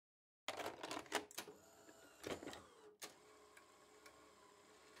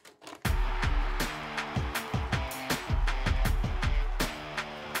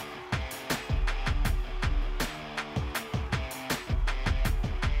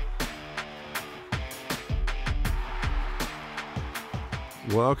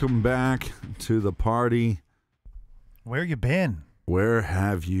Welcome back to the party. Where you been? Where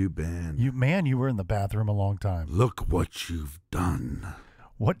have you been? You were in the bathroom a long time. Look what you've done.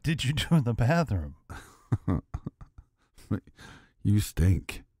 What did you do in the bathroom? You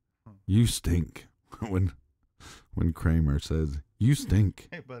stink. You stink. When Kramer says, you stink.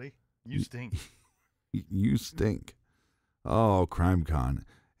 Hey, buddy. You stink. You stink. Oh, CrimeCon.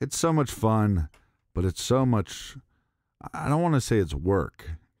 It's so much fun, but it's so much... I don't want to say it's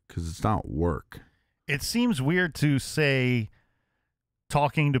work, because it's not work. It seems weird to say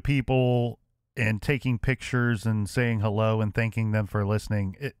talking to people and taking pictures and saying hello and thanking them for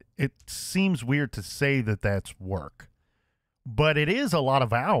listening. It seems weird to say that that's work, but it is a lot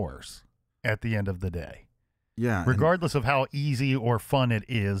of hours at the end of the day. Yeah. Regardless of how easy or fun it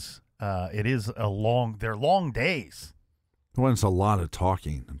is they're long days. Well, it's a lot of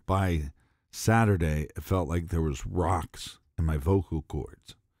talking. By Saturday, it felt like there was rocks in my vocal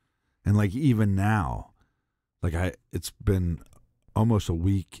cords. And like even now, it's been almost a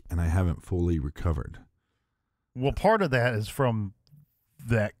week and I haven't fully recovered. Well, part of that is from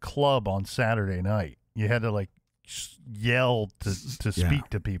that club on Saturday night. You had to yell to speak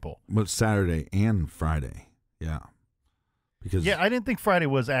to people. But Saturday and Friday. Yeah. Because I didn't think Friday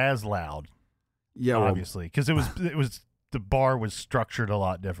was as loud. Yeah, obviously, because it was the bar was structured a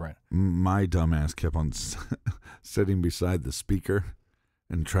lot different. My dumbass kept on sitting beside the speaker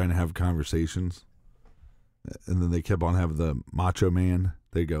and trying to have conversations. And then they kept on having the Macho Man.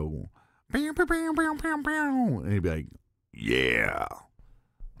 They go, bam, bam, bam, bam, bam, bam. And he'd be like, yeah,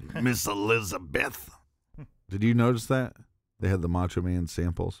 Miss Elizabeth. Did you notice that? They had the Macho Man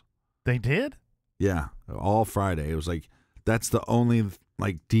samples. They did? Yeah, all Friday. It was like, that's the only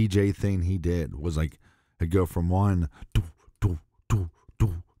DJ thing he did was it'd go from one,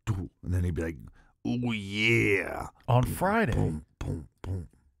 and then he'd be like, oh yeah. On Friday. Boom, boom, boom.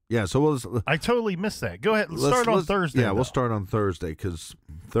 Yeah, so I totally missed that. Go ahead. Let's start on Thursday. Yeah, we'll start on Thursday because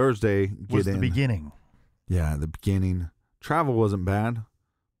Thursday was the beginning. Yeah, the beginning. Travel wasn't bad,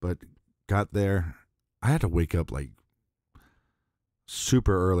 but got there. I had to wake up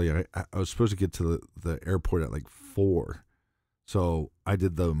super early. I was supposed to get to the airport at 4. So I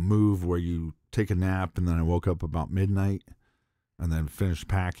did the move where you take a nap, and then I woke up about midnight and then finished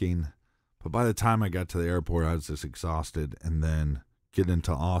packing. But by the time I got to the airport, I was just exhausted. And then get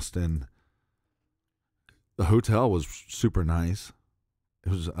into Austin. The hotel was super nice.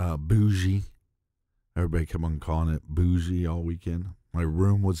 It was bougie. Everybody kept on calling it bougie all weekend. My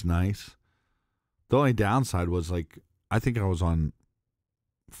room was nice. The only downside was I think I was on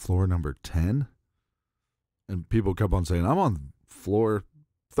floor number 10. And people kept on saying, I'm on floor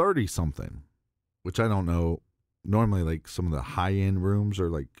 30 something, which I don't know. Normally, some of the high end rooms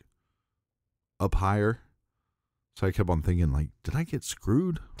are up higher. So I kept on thinking, did I get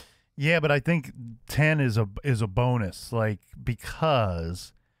screwed? Yeah, but I think 10 is a bonus,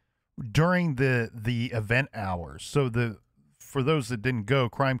 because during the event hours. So for those that didn't go,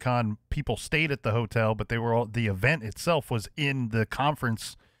 CrimeCon people stayed at the hotel, but the event itself was in the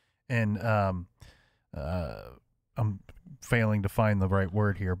conference, and I'm failing to find the right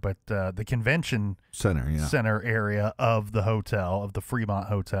word here, but the convention center area of the hotel, of the Fremont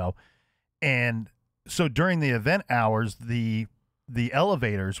Hotel. And so during the event hours, the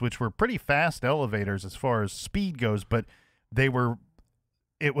elevators, which were pretty fast elevators as far as speed goes, but it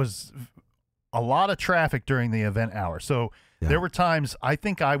was a lot of traffic during the event hour. So there were times, I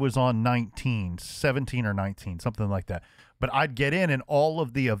think I was on 17 or 19, something like that. But I'd get in, and all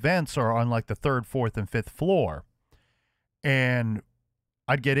of the events are on the 3rd, 4th, and 5th floor. And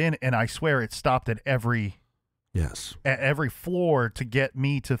I'd get in, and I swear it stopped at every floor to get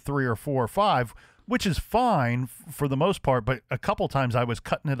me to 3 or 4 or 5, which is fine for the most part. But a couple times I was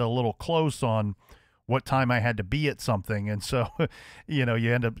cutting it a little close on what time I had to be at something. And so, you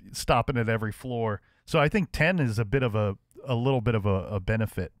end up stopping at every floor. So I think 10 is a little bit of a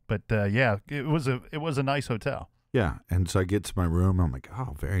benefit. But it was a nice hotel. Yeah. And so I get to my room. I'm like,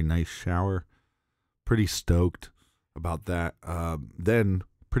 oh, very nice shower. Pretty stoked about that. Then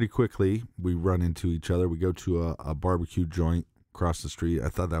pretty quickly we run into each other. We go to a barbecue joint across the street. I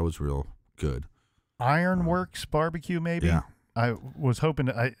thought that was real good. Ironworks barbecue, maybe. Yeah. I was hoping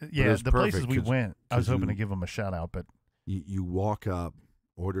to. The places we went, I was hoping to give them a shout out, but you walk up,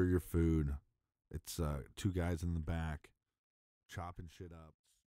 order your food. It's 2 guys in the back chopping shit up.